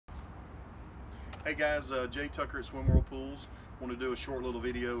Hey guys, Jay Tucker at Swim World Pools. Want to do a short little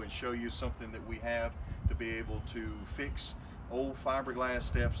video and show you something that we have to be able to fix old fiberglass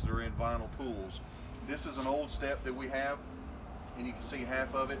steps that are in vinyl pools. This is an old step that we have, and you can see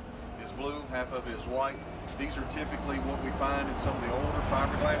half of it is blue, half of it is white. These are typically what we find in some of the older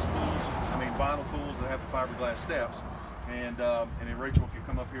fiberglass pools, vinyl pools that have the fiberglass steps. And then Rachel, if you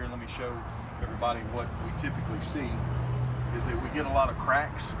come up here and let me show everybody what we typically see, is that we get a lot of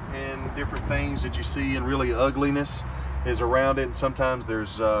cracks and different things that you see, and really ugliness is around it. And sometimes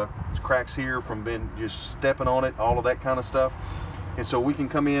there's cracks here from just stepping on it, all of that kind of stuff. And so we can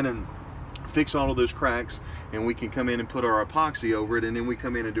come in and fix all of those cracks, and we can come in and put our epoxy over it, and then we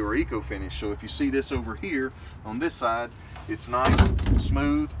come in and do our Ecofinish. So if you see this over here on this side, it's nice,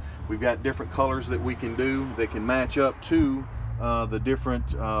 smooth. We've got different colors that we can do. They can match up to the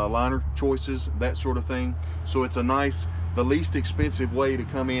different liner choices, that sort of thing. So it's the least expensive way to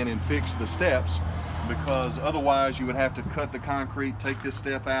come in and fix the steps, because otherwise you would have to cut the concrete, take this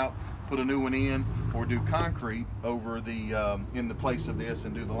step out, put a new one in, or do concrete over the in the place of this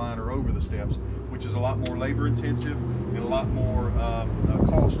and do the liner over the steps, which is a lot more labor intensive and a lot more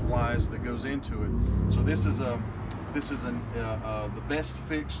cost wise that goes into it. So this is the best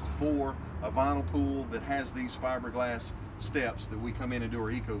fix for a vinyl pool that has these fiberglass steps that we come in and do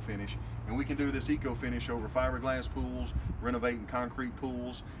our Ecofinish. And we can do this Ecofinish over fiberglass pools, renovating concrete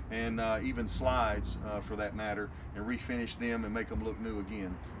pools, and even slides for that matter, and refinish them and make them look new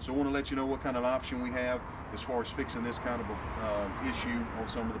again. So I want to let you know what kind of option we have as far as fixing this kind of issue on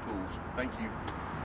some of the pools. Thank you.